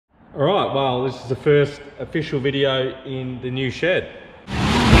All right, well, this is the first official video in the new shed.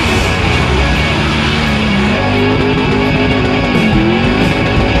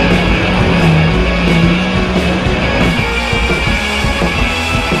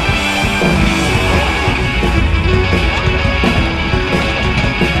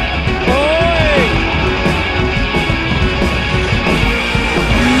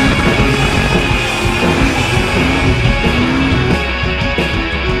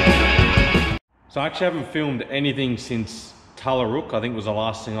 So I actually haven't filmed anything since Tullarook, I think was the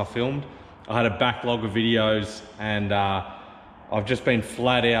last thing I filmed. I had a backlog of videos and I've just been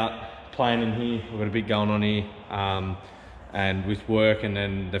flat out playing in here. I've got a bit going on here and with work, and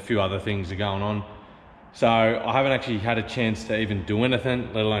then a few other things are going on. So I haven't actually had a chance to even do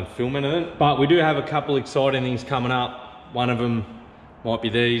anything, let alone film anything. But we do have a couple exciting things coming up. One of them might be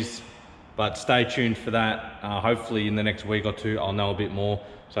these, but stay tuned for that. Hopefully in the next week or two, I'll know a bit more.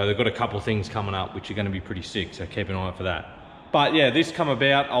 So they've got a couple of things coming up which are going to be pretty sick, so keep an eye out for that. But yeah, this come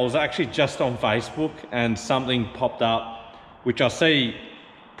about, I was actually just on Facebook and something popped up, which I see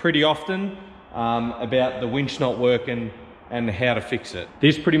pretty often, about the winch not working and how to fix it.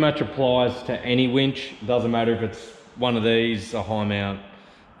 This pretty much applies to any winch. It doesn't matter if it's one of these, a high mount,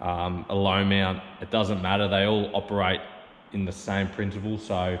 a low mount, it doesn't matter. They all operate in the same principle.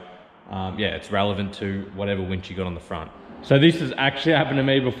 So yeah, it's relevant to whatever winch you got on the front. So this has actually happened to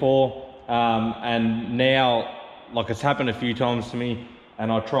me before, and now, like, it's happened a few times to me,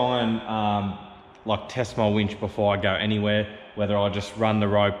 and I try and like test my winch before I go anywhere, whether I just run the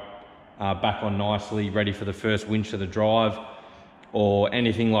rope back on nicely, ready for the first winch of the drive, or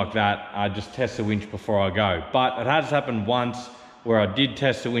anything like that. I just test the winch before I go. But it has happened once where I did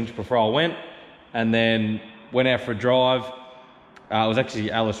test the winch before I went, and then went out for a drive. It was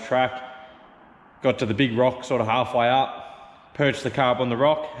actually Alice track. Got to the big rock sort of halfway up, perched the car up on the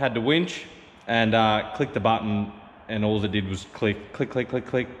rock, had the winch, and clicked the button, and all it did was click, click, click, click,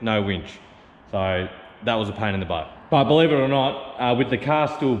 click, no winch. So that was a pain in the butt. But believe it or not, with the car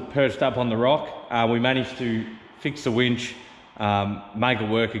still perched up on the rock, we managed to fix the winch, make it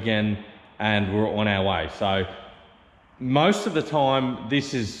work again, and we're on our way. So most of the time,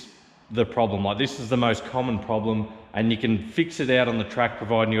 this is the problem. Like, this is the most common problem, and you can fix it out on the track,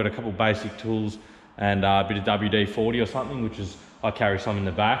 providing you've got a couple basic tools and a bit of WD-40 or something, which is, I carry some in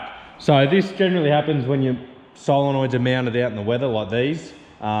the back. So this generally happens when your solenoids are mounted out in the weather like these.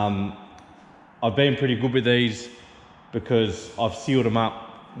 I've been pretty good with these because I've sealed them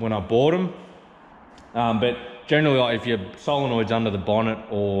up when I bought them. But generally, like, if your solenoid's under the bonnet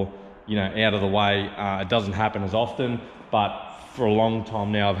or, you know, out of the way, it doesn't happen as often. But for a long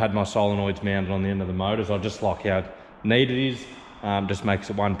time now, I've had my solenoids mounted on the end of the motors. I just like how neat it is. Just makes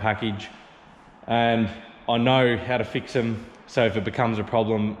it one package. And I know how to fix them, so if it becomes a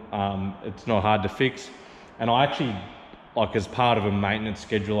problem, it's not hard to fix. And I actually, like, as part of a maintenance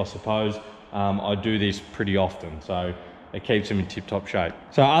schedule, I suppose, I do this pretty often, so it keeps them in tip-top shape.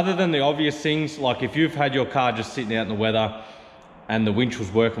 So other than the obvious things, like if you've had your car just sitting out in the weather and the winch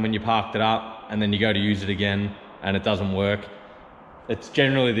was working when you parked it up, and then you go to use it again and it doesn't work, it's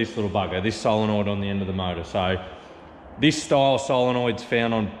generally this little bugger, this solenoid on the end of the motor. So this style solenoid's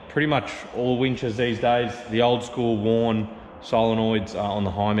found on pretty much all winches these days. The old school worn solenoids on the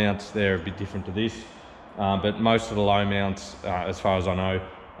high mounts, they're a bit different to this. But most of the low mounts, as far as I know,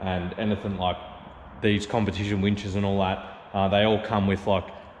 and anything like these competition winches and all that, they all come with like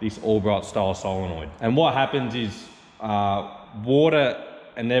this Albright style solenoid. And what happens is water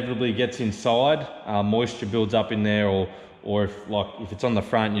inevitably gets inside, moisture builds up in there, or if it's on the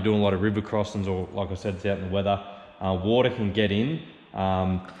front, you're doing a lot of river crossings, or like I said, it's out in the weather, water can get in.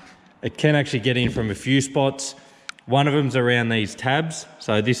 It can actually get in from a few spots. One of them's around these tabs.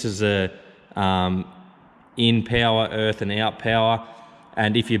 So this is a in power, earth and out power.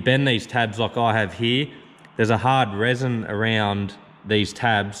 And if you bend these tabs like I have here, there's a hard resin around these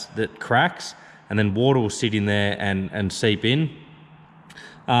tabs that cracks, and then water will sit in there and seep in.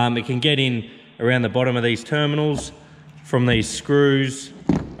 It can get in around the bottom of these terminals, from these screws,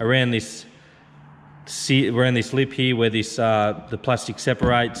 around this lip here where this the plastic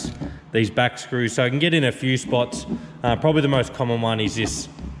separates, these back screws. So it can get in a few spots. Probably the most common one is this,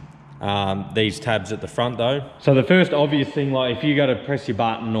 these tabs at the front though. So the first obvious thing, like if you go to press your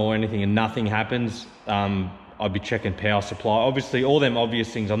button or anything and nothing happens, I'd be checking power supply. Obviously all them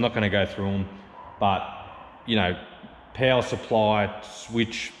obvious things, I'm not going to go through them, but you know, power supply,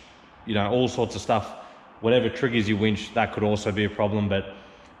 switch, you know, all sorts of stuff, whatever triggers your winch, that could also be a problem. But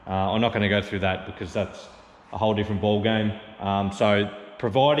I'm not going to go through that because that's a whole different ball game. So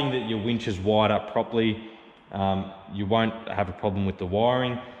providing that your winch is wired up properly, you won't have a problem with the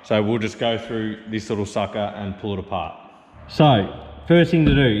wiring. So we'll just go through this little sucker and pull it apart. So first thing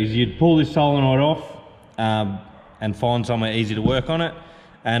to do is you'd pull this solenoid off and find somewhere easy to work on it.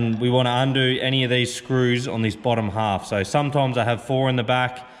 And we want to undo any of these screws on this bottom half. So sometimes I have 4 in the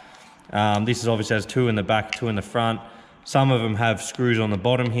back. This is obviously has 2 in the back, 2 in the front. Some of them have screws on the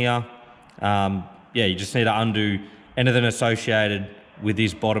bottom here. Yeah, you just need to undo anything associated with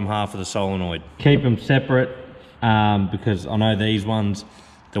this bottom half of the solenoid. Keep them separate because I know these ones,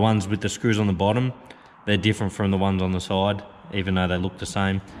 the ones with the screws on the bottom, they're different from the ones on the side, even though they look the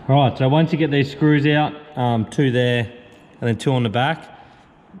same. All right, so once you get these screws out, 2 there and then 2 on the back,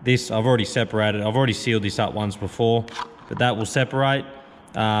 this I've already separated. I've already sealed this up once before, but that will separate.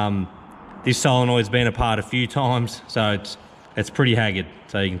 This solenoid's been apart a few times, so it's pretty haggard.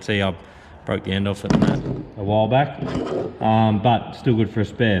 So you can see I broke the end off it a while back, but still good for a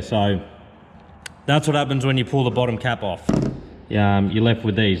spare. So that's what happens when you pull the bottom cap off. You're left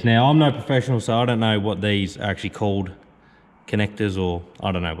with these. Now I'm no professional, so I don't know what these are actually called, connectors, or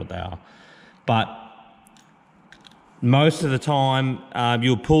I don't know what they are. But most of the time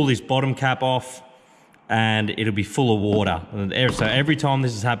you'll pull this bottom cap off and it'll be full of water. So every time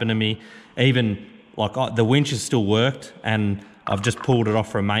this has happened to me, even like the winch has still worked and I've just pulled it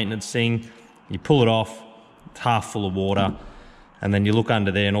off for a maintenance thing. You pull it off, it's half full of water, and then you look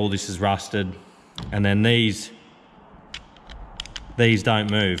under there and all this is rusted. And then these don't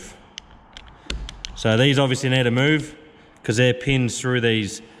move. So these obviously need to move because they're pins through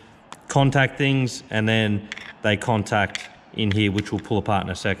these contact things, and then they contact in here, which we'll pull apart in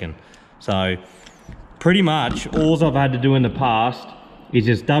a second. So pretty much all I've had to do in the past is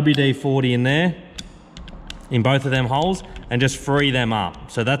just WD-40 in there, in both of them holes, and just free them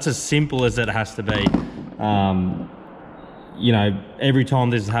up. So that's as simple as it has to be. You know, every time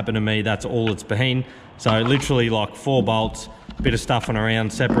this has happened to me, that's all it's been. So literally like 4 bolts, bit of stuffing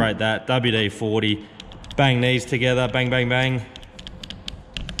around, separate that, WD-40, bang these together, bang, bang, bang.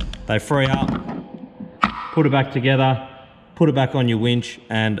 They free up, put it back together, put it back on your winch,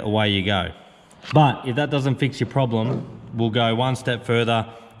 and away you go. But if that doesn't fix your problem, we'll go one step further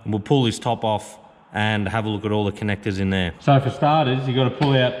and we'll pull this top off and have a look at all the connectors in there. So for starters, you've got to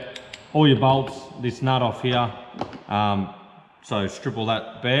pull out all your bolts, this nut off here. So strip all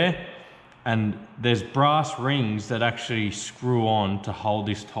that bare. And there's brass rings that actually screw on to hold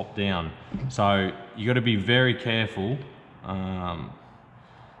this top down. So you got to be very careful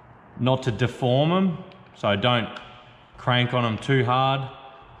not to deform them. So don't crank on them too hard,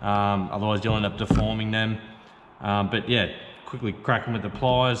 otherwise you'll end up deforming them. But yeah, quickly crack them with the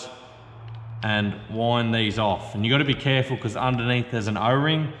pliers and wind these off. And you got to be careful because underneath there's an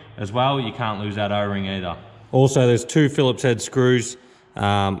O-ring as well. You can't lose that O-ring either. Also, there's 2 Phillips head screws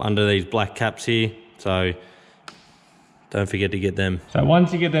under these black caps here, so don't forget to get them. So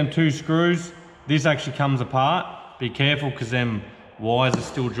once you get them 2 screws, this actually comes apart. Be careful because them wires are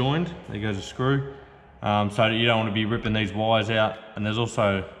still joined. There goes a screw. So you don't want to be ripping these wires out. And there's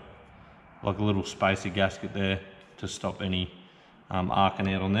also like a little spacer gasket there to stop any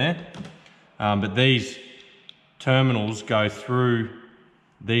arcing out on there. But these terminals go through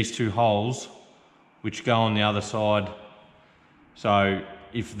these 2 holes, which go on the other side. So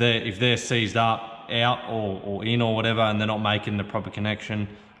if they're seized up, out or in or whatever, and they're not making the proper connection,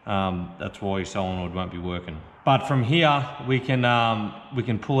 that's why your solenoid won't be working. But from here, we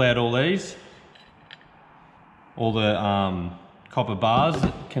can pull out all these, all the copper bars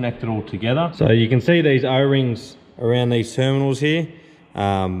that connect it all together. So you can see these O-rings around these terminals here.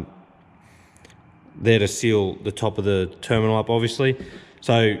 They're to seal the top of the terminal up, obviously.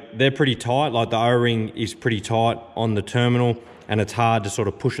 So they're pretty tight, like the O-ring is pretty tight on the terminal and it's hard to sort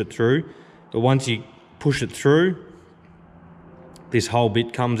of push it through. But once you push it through, this whole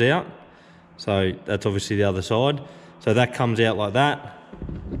bit comes out. So that's obviously the other side. So that comes out like that.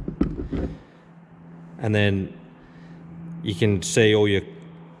 And then you can see all your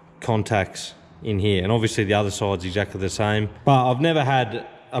contacts in here. And obviously the other side's exactly the same. But I've never had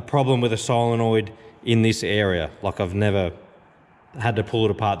a problem with a solenoid in this area. Like I've never had to pull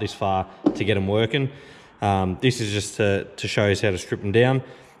it apart this far to get them working. This is just to show you how to strip them down.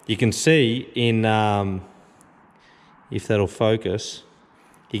 You can see in, if that'll focus,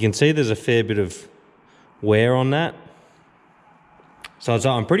 you can see there's a fair bit of wear on that. So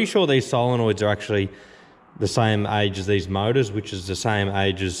I'm pretty sure these solenoids are actually the same age as these motors, which is the same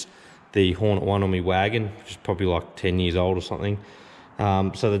age as the Hornet one on my wagon, which is probably like 10 years old or something.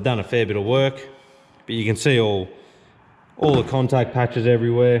 So they've done a fair bit of work, but you can see all the contact patches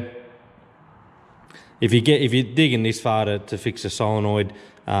everywhere. If you're digging this far to fix a solenoid,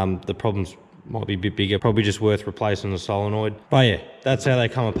 the problem's might be a bit bigger, probably just worth replacing the solenoid. But yeah, that's how they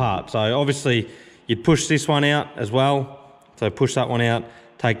come apart. So obviously you'd push this one out as well. So push that one out,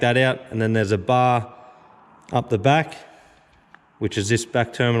 take that out, and then there's a bar up the back, which is this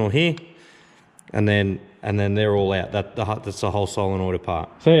back terminal here, and then they're all out. That's the whole solenoid apart.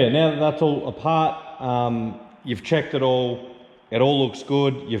 So yeah, now that that's all apart, you've checked it all looks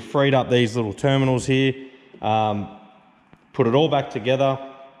good. You've freed up these little terminals here, put it all back together.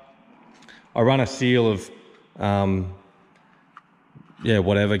 I run a seal of, yeah,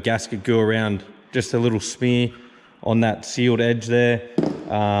 whatever, gasket goo around, just a little smear on that sealed edge there.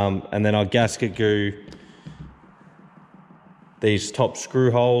 And then I'll gasket goo these top screw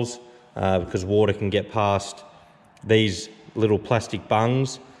holes because water can get past these little plastic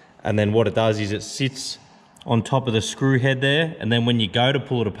bungs. And then what it does is it sits on top of the screw head there. And then when you go to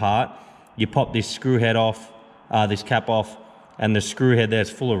pull it apart, you pop this screw head off, this cap off, and the screw head there is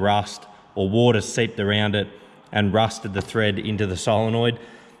full of rust or water seeped around it and rusted the thread into the solenoid.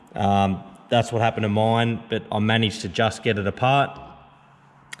 That's what happened to mine, but I managed to just get it apart.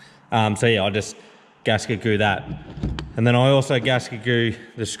 So yeah, I just gasket goo that. And then I also gasket goo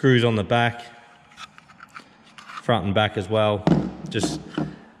the screws on the back, front and back as well. Just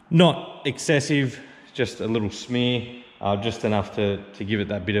not excessive, just a little smear, just enough to give it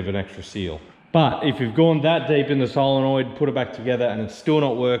that bit of an extra seal. But if you've gone that deep in the solenoid, put it back together and it's still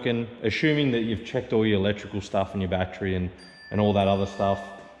not working, assuming that you've checked all your electrical stuff and your battery and all that other stuff,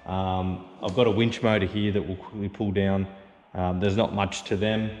 I've got a winch motor here that will quickly pull down. There's not much to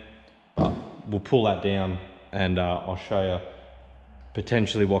them, but we'll pull that down and I'll show you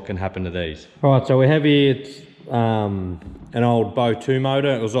potentially what can happen to these. All right, so we have here, it's an old Bow 2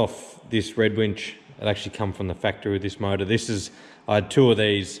 motor. It was off this red winch. It actually come from the factory with this motor. I had 2 of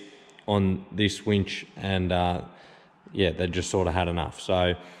these on this winch and yeah, they just sort of had enough.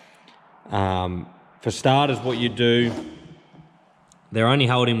 So for starters, what you do, they're only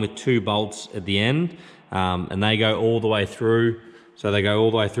holding with 2 bolts at the end, and they go all the way through. So they go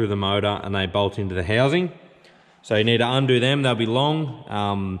all the way through the motor and they bolt into the housing. So you need to undo them. They'll be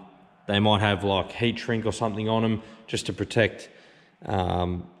long. They might have like heat shrink or something on them just to protect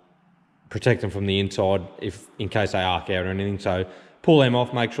them from the inside in case they arc out or anything. So pull them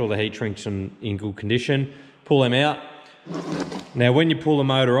off, make sure the heat shrink's in good condition. Pull them out. Now when you pull the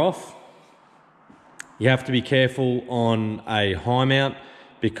motor off, you have to be careful on a high mount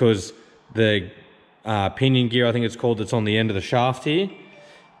because the pinion gear, I think it's called, that's on the end of the shaft here,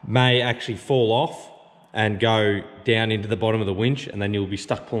 may actually fall off and go down into the bottom of the winch, and then you'll be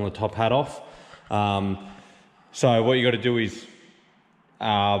stuck pulling the top hat off. So what you got to do is,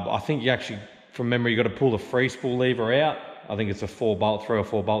 I think you actually, from memory, you got to pull the free spool lever out. I think it's a 3 or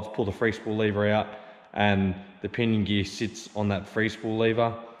 4 bolts, pull the free spool lever out, and the pinion gear sits on that free spool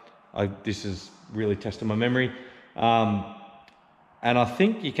lever. This is really testing my memory. And I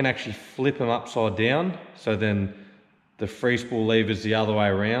think you can actually flip them upside down, so then the free spool lever's the other way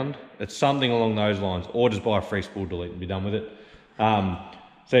around. It's something along those lines, or just buy a free spool delete and be done with it.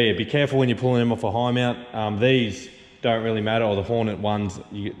 So yeah, be careful when you're pulling them off a high mount. These don't really matter, or the Hornet ones,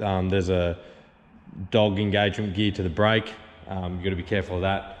 there's a dog engagement gear to the brake. You've got to be careful of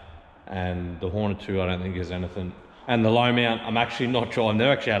that. And the Hornet 2, I don't think there's anything. And the low mount, I'm actually not sure. I've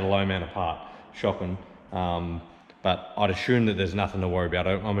never actually had a low mount apart, shocking. But I'd assume that there's nothing to worry about.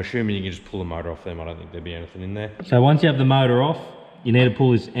 I'm assuming you can just pull the motor off them. I don't think there'd be anything in there. So once you have the motor off, you need to pull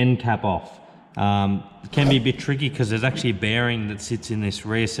this end cap off. It can be a bit tricky because there's actually a bearing that sits in this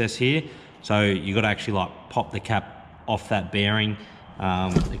recess here. So you got to actually like pop the cap off that bearing.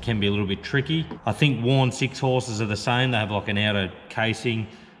 It can be a little bit tricky. I think Warn 6 horses are the same. They have like an outer casing.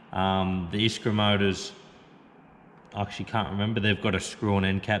 The Iskra motors, I actually can't remember. They've got a screw-on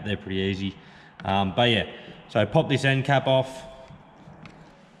end cap. They're pretty easy. But yeah, so pop this end cap off.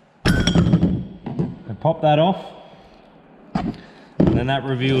 And pop that off. And then that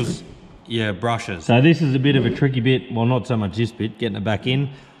reveals your brushes. So this is a bit of a tricky bit. Well, not so much this bit, getting it back in.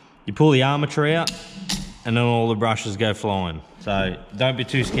 You pull the armature out and then all the brushes go flying. So don't be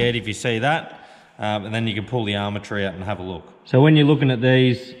too scared if you see that. And then you can pull the armature out and have a look. So when you're looking at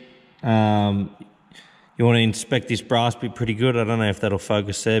these, you want to inspect this brass bit pretty good. I don't know if that'll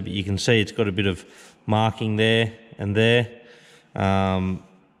focus there, but you can see it's got a bit of marking there and there. There's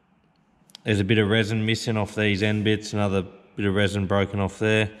a bit of resin missing off these end bits, another bit of resin broken off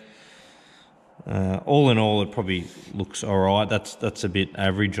there. All in all, it probably looks all right. That's a bit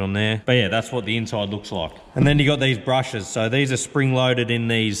average on there. But yeah, that's what the inside looks like. And then you got these brushes. So these are spring loaded in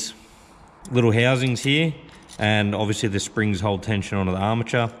these little housings here. And obviously the springs hold tension onto the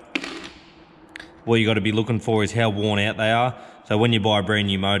armature. What you got to be looking for is how worn out they are. So So when you buy a brand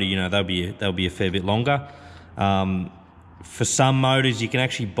new motor, you know, they'll be a fair bit longer. For some motors, you can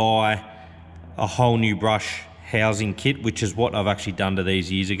actually buy a whole new brush housing kit, which is what I've actually done to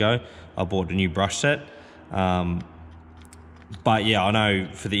these years ago. I bought a new brush set. But yeah, I know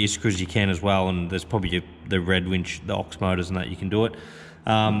for the Iskras you can as well, and there's probably the Red Winch, the Ox motors and that, you can do it.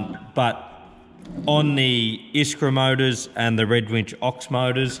 But on the Iskra motors and the Red Winch Ox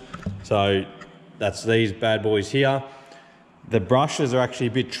motors, so that's these bad boys here, the brushes are actually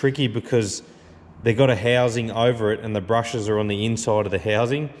a bit tricky because they've got a housing over it and the brushes are on the inside of the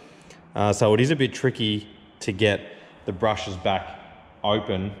housing. So it is a bit tricky to get the brushes back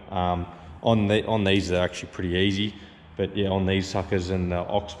open. On these they're actually pretty easy, but yeah, on these suckers and the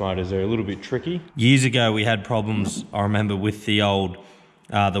Ox motors they're a little bit tricky. Years ago we had problems, I remember, with the old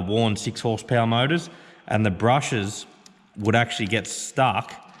the worn 6 horsepower motors, and the brushes would actually get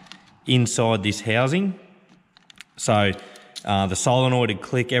stuck inside this housing. So the solenoid would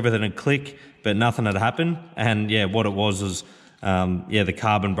click, everything would click, but nothing had happened. And yeah, what it was yeah, the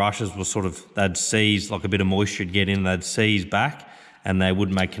carbon brushes were sort of, they'd seize, like a bit of moisture would get in, they'd seize back and they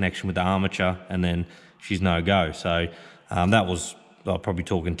wouldn't make connection with the armature, and then she's no go. So that was, I'm probably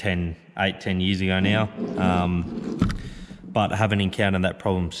talking 8, 10 years ago now. But I haven't encountered that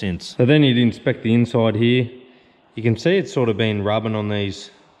problem since. So then you'd inspect the inside here. You can see it's sort of been rubbing on these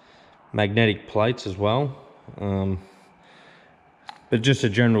magnetic plates as well. But just a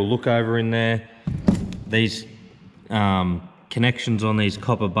general look over in there. These connections on these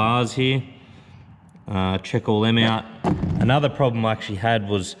copper bars here, check all them out. Another problem I actually had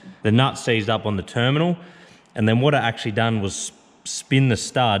was the nut seized up on the terminal, and then what it actually done was spin the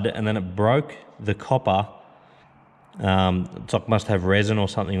stud, and then it broke the copper. It's like, must have resin or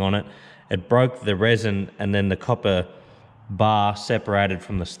something on it. It broke the resin, and then the copper bar separated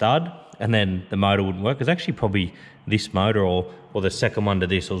from the stud, and then the motor wouldn't work. It's actually probably this motor or the second one to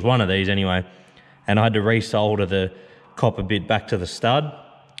this. It was one of these anyway, and I had to resolder the copper bit back to the stud.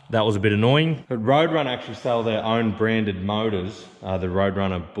 That was a bit annoying. But Roadrunner actually sell their own branded motors, the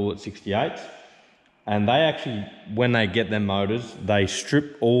Roadrunner Bullet 68s, and they actually, when they get their motors, they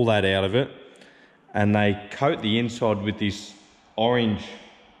strip all that out of it and they coat the inside with this orange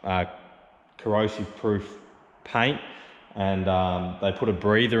corrosive proof paint, and they put a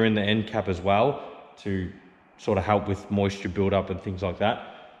breather in the end cap as well to sort of help with moisture buildup and things like that.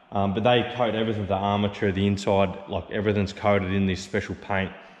 But they coat everything, the armature, the inside, like everything's coated in this special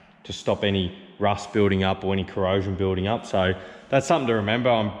paint to stop any rust building up or any corrosion building up. So that's something to remember.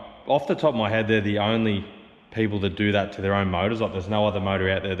 I'm, off the top of my head, they're the only people that do that to their own motors. Like, there's no other motor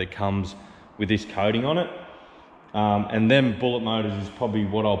out there that comes with this coating on it. And them bullet motors is probably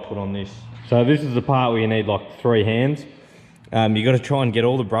what I'll put on this. So this is the part where you need like 3 hands. You got to try and get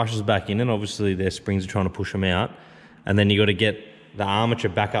all the brushes back in, and obviously their springs are trying to push them out. And then you got to get the armature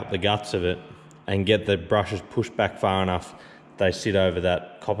back up the guts of it and get the brushes pushed back far enough they sit over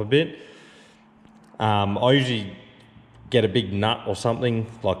that copper bit. I usually get a big nut or something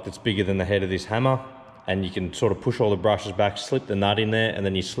like that's bigger than the head of this hammer, and you can sort of push all the brushes back, slip the nut in there, and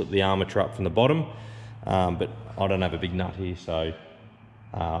then you slip the armature up from the bottom. But I don't have a big nut here, so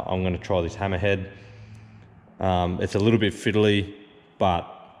I'm going to try this hammerhead. It's a little bit fiddly, but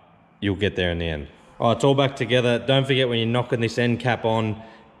you'll get there in the end. All right, it's all back together. Don't forget, when you're knocking this end cap on,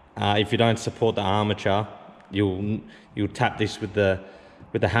 if you don't support the armature, you'll tap this with the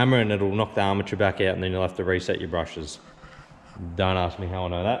hammer and it'll knock the armature back out, and then you'll have to reset your brushes. Don't ask me how I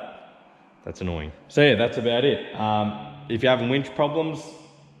know that. That's annoying. So yeah, that's about it. If you're having winch problems,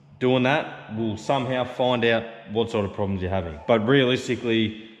 doing that will somehow find out what sort of problems you're having. But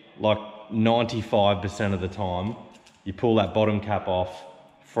realistically, like 95% of the time, you pull that bottom cap off,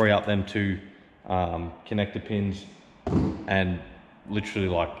 free up them 2 connector pins, and literally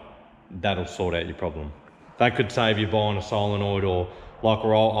like that'll sort out your problem. That could save you buying a solenoid, or like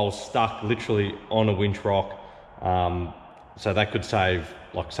where I was stuck literally on a winch rock. So that could save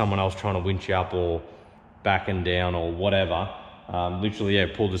like someone else trying to winch you up or backing down or whatever. Literally, yeah,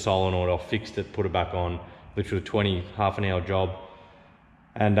 pulled the solenoid off, fixed it, put it back on, literally half an hour job.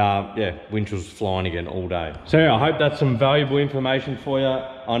 And yeah, winch was flying again all day. So yeah, I hope that's some valuable information for you.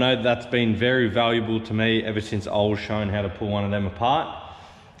 I know that's been very valuable to me ever since I was shown how to pull one of them apart.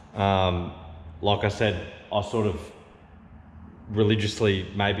 Like I said, I sort of religiously,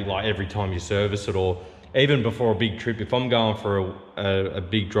 maybe like every time you service it, or even before a big trip, if I'm going for a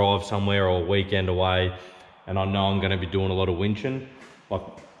big drive somewhere or a weekend away and I know I'm going to be doing a lot of winching, like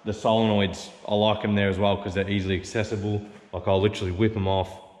the solenoids, I like them there as well because they're easily accessible. Like, I'll literally whip them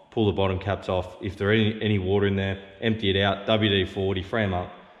off, pull the bottom caps off. If there's any water in there, empty it out, WD-40, frame up,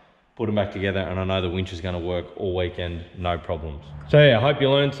 put them back together, and I know the winch is going to work all weekend, no problems. So yeah, I hope you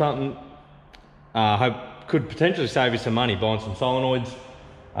learned something. Hope could potentially save you some money buying some solenoids.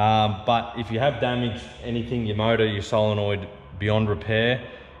 But if you have damaged anything, your motor, your solenoid, beyond repair,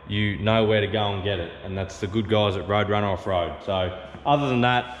 you know where to go and get it, and that's the good guys at Roadrunner Off-Road. So other than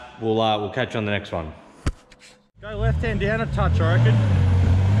that, we'll catch you on the next one. Go left hand down a touch, I reckon.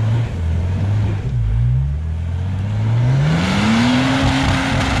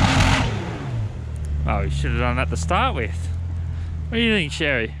 Oh, you should have done that to start with. What do you think,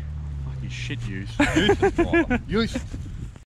 Sherry? Fucking shit use. Use.